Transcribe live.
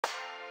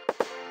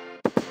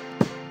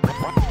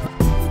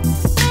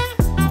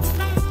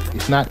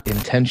it's not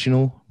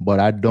intentional,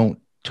 but I don't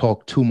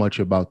talk too much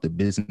about the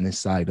business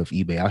side of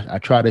eBay. I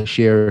try to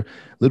share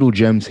little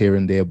gems here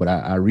and there, but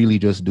I really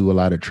just do a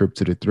lot of trip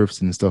to the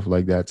thrifts and stuff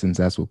like that, since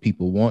that's what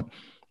people want.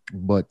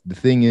 But the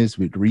thing is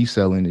with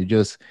reselling,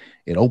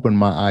 it opened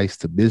my eyes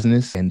to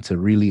business and to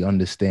really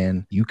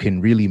understand you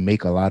can really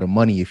make a lot of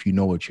money if you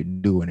know what you're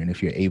doing. And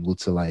if you're able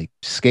to like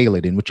scale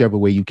it in whichever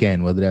way you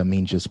can, whether that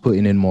means just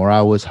putting in more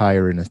hours,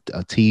 hiring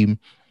a team.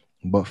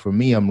 But for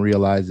me, I'm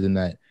realizing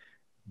that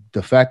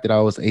the fact that I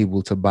was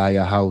able to buy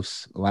a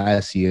house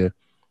last year,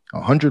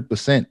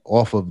 100%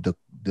 off of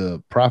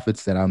the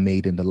profits that I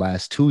made in the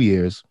last 2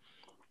 years,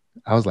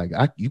 I was like,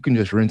 you can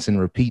just rinse and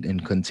repeat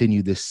and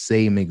continue this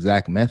same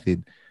exact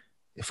method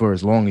for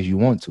as long as you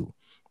want to.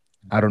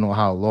 I don't know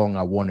how long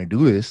I want to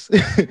do this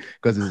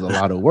because it's a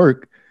lot of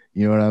work,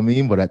 you know what I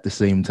mean? But at the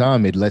same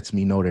time, it lets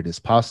me know that it's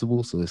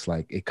possible. So it's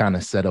like, it kind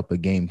of set up a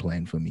game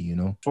plan for me, you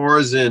know? As far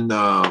as in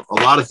a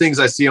lot of things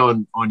I see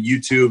on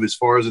YouTube, as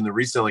far as in the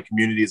reselling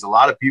communities, a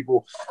lot of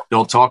people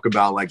don't talk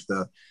about like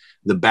the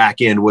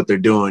back end, what they're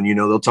doing. You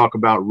know, they'll talk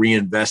about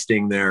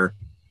reinvesting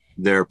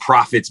their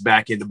profits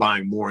back into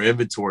buying more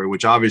inventory,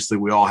 which obviously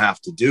we all have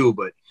to do.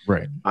 But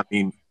right. I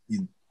mean,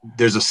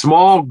 there's a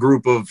small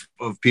group of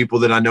people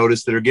that I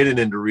noticed that are getting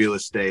into real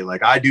estate.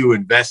 Like I do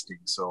investing.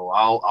 So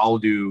I'll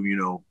do, you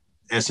know,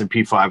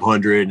 S&P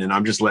 500, and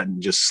I'm just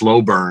letting just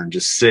slow burn,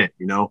 just sit,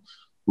 you know.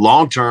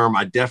 Long term,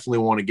 I definitely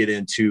want to get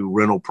into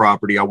rental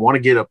property. I want to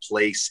get a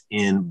place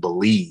in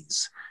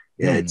Belize.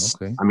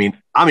 Okay. I mean,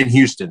 I'm in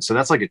Houston, so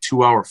that's like a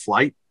 2-hour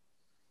flight.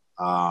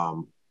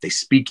 They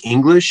speak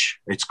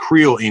English. It's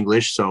Creole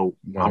English, so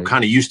right. I'm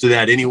kind of used to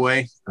that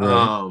anyway.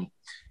 Right.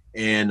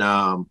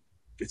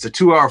 It's a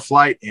 2-hour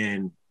flight,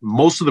 and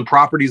most of the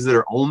properties that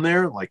are owned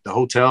there, like the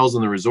hotels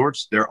and the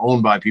resorts, they're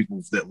owned by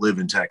people that live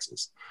in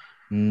Texas.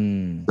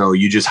 So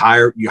you just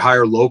hire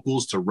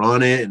locals to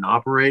run it and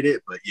operate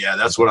it. But yeah,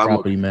 that's what I'm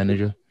property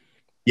manager.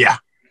 Yeah.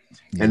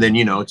 And then,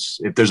 you know,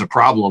 if there's a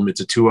problem, it's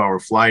a 2-hour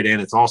flight,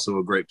 and it's also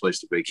a great place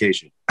to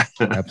vacation.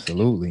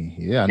 Absolutely.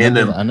 Yeah.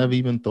 I never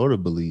even thought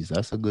of Belize.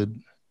 That's a good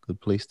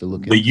place to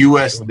look at. The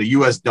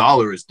US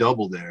dollar is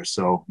double there.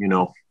 So, you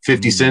know,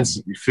 50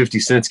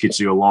 cents gets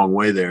you a long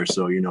way there.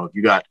 So, you know, if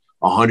you got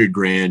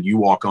 $100,000, you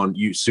walk on,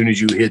 as soon as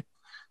you hit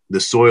the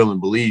soil in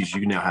Belize,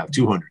 you now have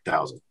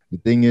 200,000. The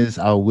thing is,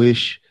 I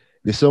wish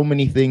there's so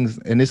many things,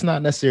 and it's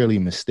not necessarily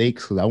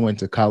mistakes, because I went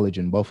to college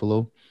in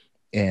Buffalo,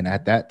 and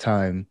at that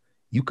time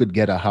you could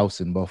get a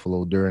house in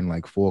Buffalo during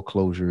like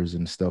foreclosures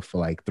and stuff for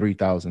like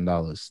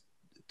 $3,000,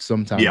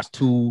 sometimes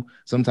two,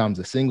 sometimes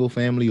a single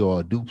family or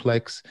a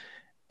duplex.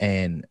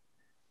 And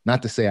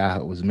not to say I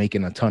was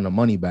making a ton of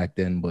money back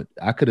then, but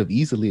I could have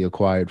easily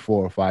acquired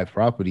 4 or 5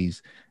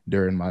 properties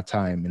during my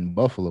time in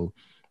Buffalo.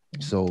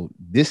 So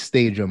this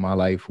stage of my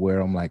life where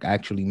I'm like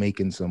actually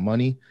making some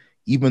money,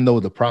 even though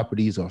the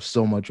properties are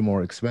so much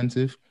more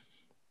expensive,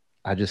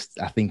 I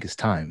think it's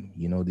time,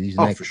 you know, these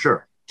next for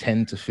sure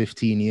 10 to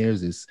 15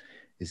 years is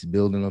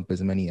building up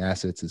as many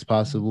assets as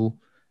possible.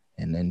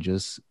 And then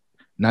just,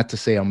 not to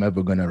say I'm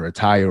ever going to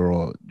retire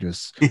or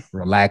just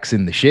relax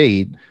in the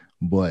shade,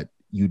 but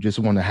you just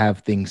want to have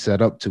things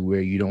set up to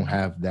where you don't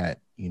have that,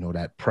 you know,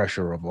 that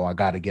pressure of, oh, I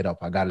got to get up,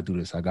 I got to do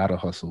this, I got to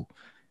hustle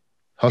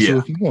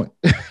if you want,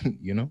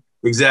 you know?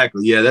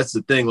 Exactly. Yeah, that's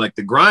the thing. Like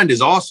the grind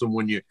is awesome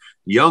when you're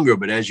younger,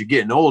 but as you're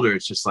getting older,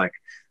 it's just like,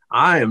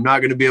 I am not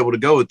going to be able to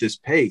go at this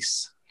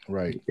pace.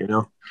 Right. You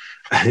know,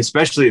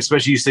 especially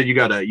you said you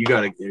got a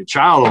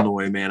child on the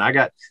way, man. I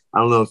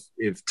don't know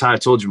if Ty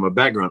told you my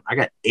background. I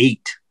got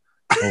 8.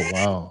 Oh,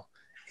 wow.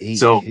 8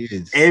 so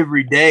kids.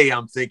 Every day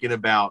I'm thinking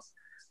about,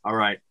 all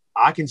right,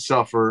 I can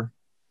suffer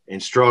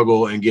and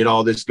struggle and get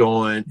all this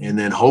going. And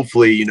then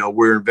hopefully, you know,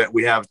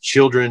 we have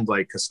children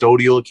like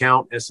custodial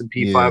account,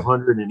 S&P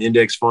 500 and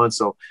index funds.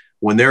 So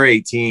when they're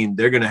 18,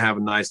 they're going to have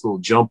a nice little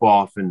jump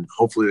off, and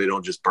hopefully they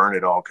don't just burn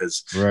it all.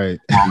 Cause right.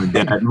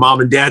 mom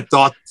and dad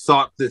thought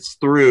this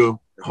through.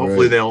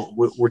 Hopefully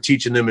we're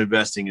teaching them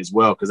investing as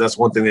well. Cause that's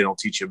one thing they don't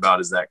teach you about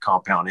is that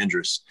compound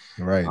interest.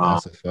 Right.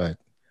 That's a fact.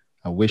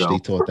 I wish they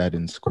taught that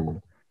in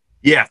school.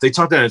 Yeah, if they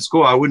taught that in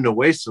school, I wouldn't have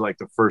wasted like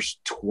the first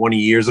 20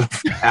 years of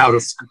out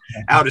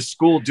of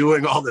school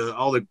doing all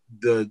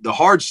the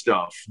hard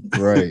stuff.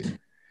 Right.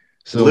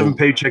 So living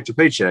paycheck to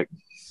paycheck.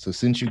 So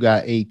since you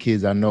got 8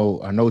 kids, I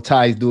know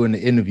Ty's doing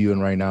the interviewing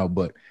right now,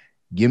 but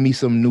give me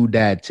some new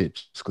dad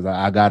tips, because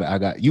I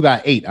got you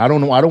got 8. I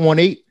don't want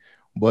 8,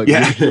 but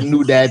give me some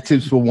new dad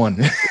tips for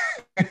 1.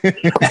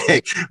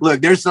 Hey,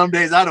 look, there's some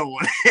days I don't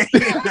want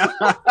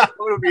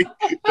it.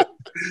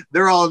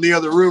 They're all in the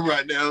other room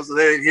right now, so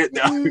they didn't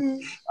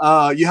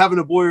get you having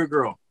a boy or a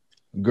girl?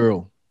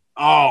 Girl.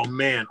 Oh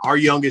man, our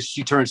youngest,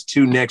 she turns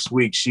 2 next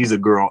week. She's a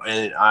girl,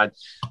 and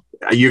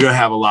you're gonna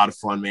have a lot of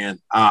fun, man.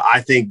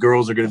 I think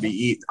girls are gonna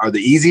be the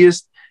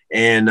easiest,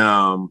 and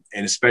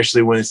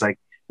especially when it's like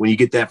when you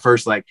get that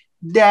first like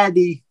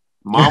daddy,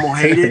 mom will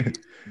hate it,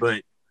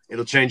 but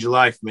it'll change your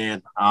life,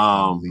 man.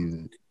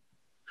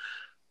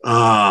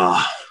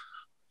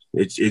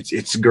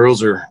 It's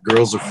girls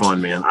are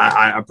fun, man.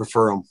 I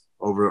prefer them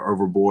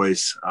over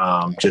boys,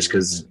 just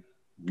because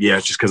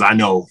I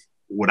know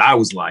what I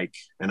was like,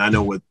 and I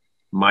know what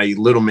my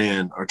little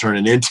men are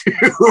turning into.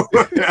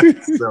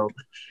 So,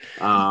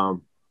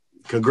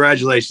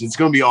 congratulations. It's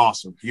going to be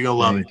awesome. You're going to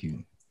love it.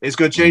 You. It's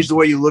going to change the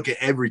way you look at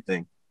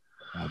everything.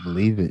 I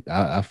believe it.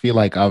 I feel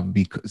like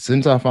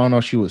since I found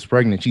out she was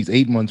pregnant, she's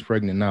 8 months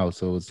pregnant now.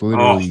 So it's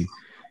literally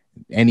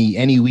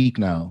any week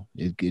now.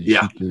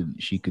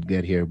 She could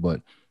get here,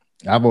 but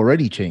I've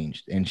already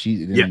changed, and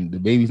the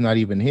baby's not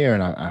even here,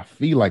 and I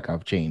feel like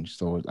I've changed.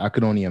 So I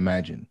could only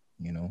imagine,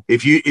 you know,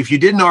 if you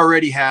didn't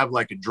already have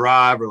like a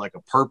drive or like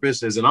a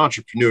purpose as an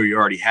entrepreneur, you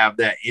already have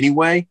that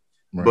anyway.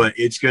 Right. But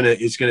it's gonna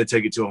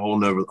take it to a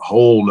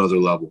whole nother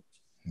level.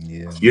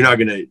 Yeah,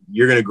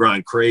 you're gonna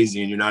grind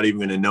crazy, and you're not even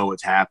gonna know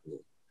what's happening.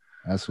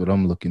 That's what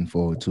I'm looking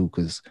forward to,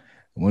 because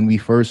when we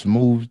first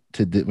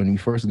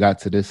got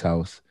to this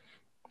house,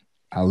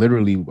 I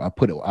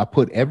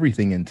put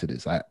everything into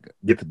this.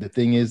 The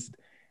thing is,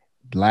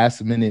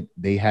 last minute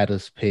they had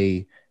us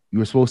pay. You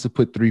were supposed to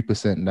put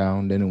 3%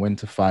 down, then it went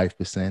to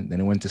 5%,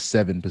 then it went to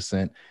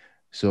 7%.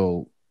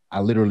 So I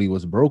literally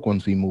was broke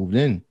once we moved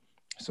in.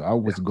 So I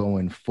was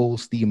going full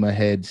steam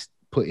ahead,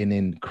 putting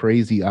in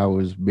crazy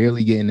hours,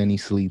 barely getting any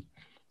sleep.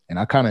 And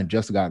I kind of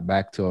just got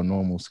back to a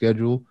normal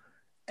schedule.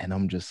 And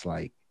I'm just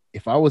like,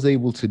 if I was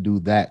able to do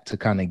that to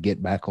kind of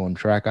get back on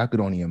track, I could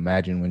only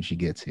imagine when she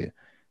gets here.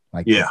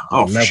 Like, the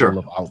level for sure.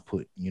 of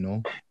output, you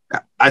know?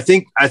 I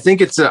think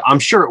it's I'm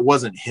sure it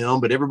wasn't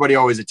him, but everybody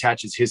always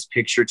attaches his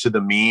picture to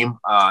the meme,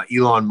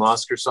 Elon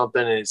Musk or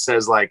something. And it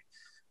says like,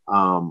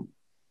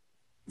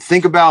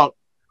 think about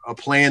a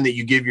plan that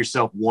you give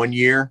yourself 1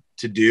 year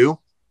to do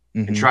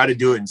and try to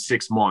do it in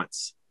 6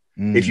 months.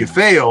 If you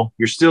fail,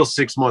 you're still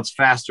 6 months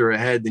faster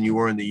ahead than you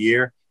were in the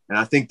year. And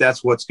I think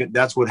that's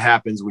what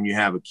happens when you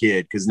have a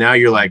kid. Cause now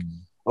you're like,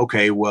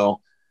 okay,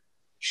 well,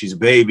 she's a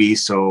baby.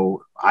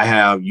 So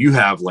you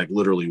have like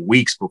literally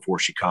weeks before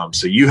she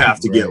comes. So you have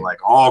to get like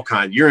all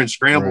kinds, you're in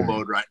scramble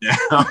mode right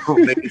now,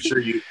 making sure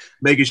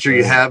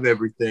you have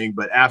everything.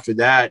 But after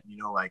that, you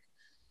know, like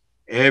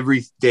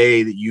every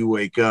day that you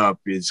wake up,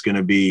 it's going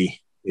to be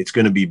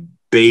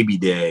baby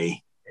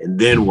day and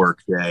then work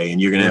day.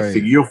 And you're going to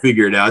you'll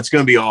figure it out. It's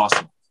going to be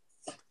awesome.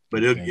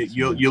 But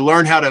you'll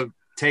learn how to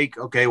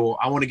okay, well,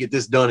 I want to get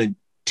this done in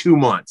 2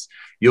 months.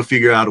 You'll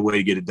figure out a way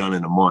to get it done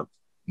in a month.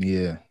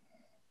 Yeah.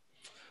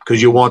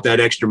 Because you want that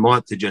extra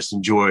month to just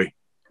enjoy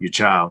your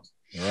child.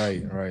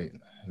 Right.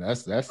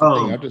 That's the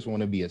thing. I just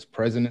want to be as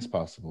present as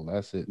possible.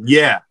 That's it.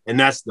 Yeah. And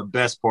that's the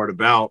best part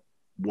about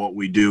what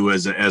we do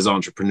as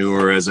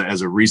entrepreneur, as a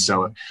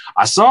reseller.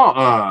 I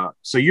saw,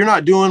 so you're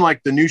not doing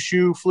like the new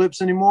shoe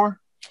flips anymore?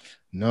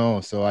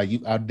 No. So I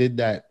did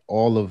that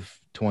all of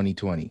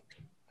 2020.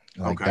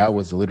 Like that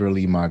was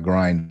literally my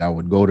grind. I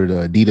would go to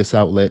the ADIDAS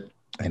outlet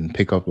and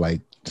pick up like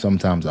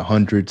sometimes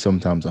 100,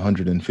 sometimes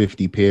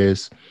 150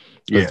 pairs.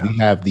 Because we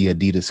have the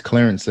ADIDAS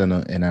clearance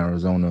center in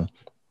Arizona,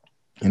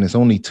 and it's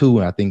only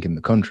 2, I think, in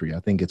the country.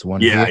 I think it's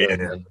 1 here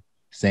in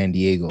San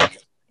Diego.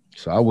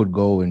 So I would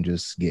go and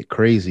just get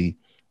crazy.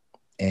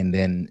 And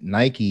then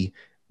Nike,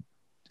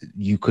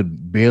 you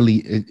could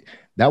barely,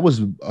 that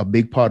was a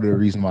big part of the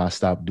reason why I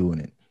stopped doing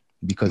it,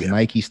 because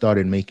Nike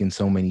started making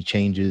so many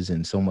changes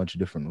and so much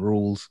different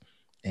rules,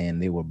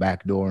 and they were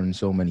backdooring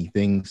so many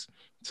things.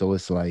 So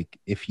it's like,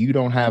 if you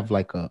don't have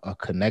like a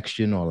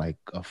connection or like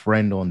a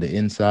friend on the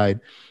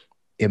inside,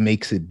 it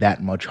makes it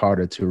that much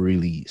harder to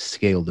really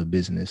scale the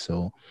business.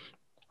 So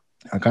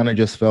I kind of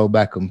just fell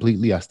back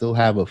completely. I still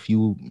have a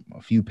few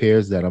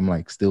pairs that I'm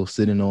like still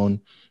sitting on,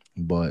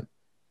 but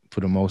for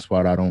the most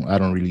part, I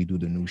don't really do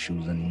the new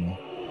shoes anymore.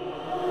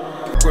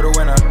 For the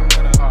winner,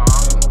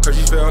 cause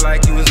you felt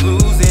like you was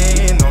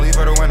losing, only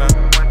for the winner.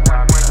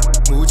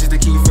 Move just to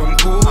keep from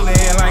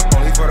cooling, like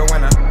only for the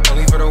winner,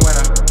 only for the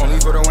winner, only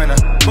for the winner.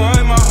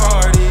 Boy, my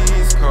heart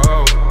is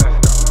cold,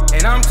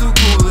 and I'm too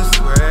cool to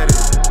sweat it.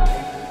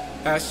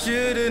 I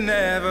should've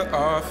never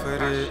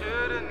offered it.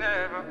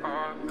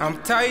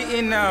 I'm tight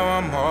and now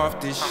I'm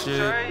off this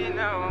shit.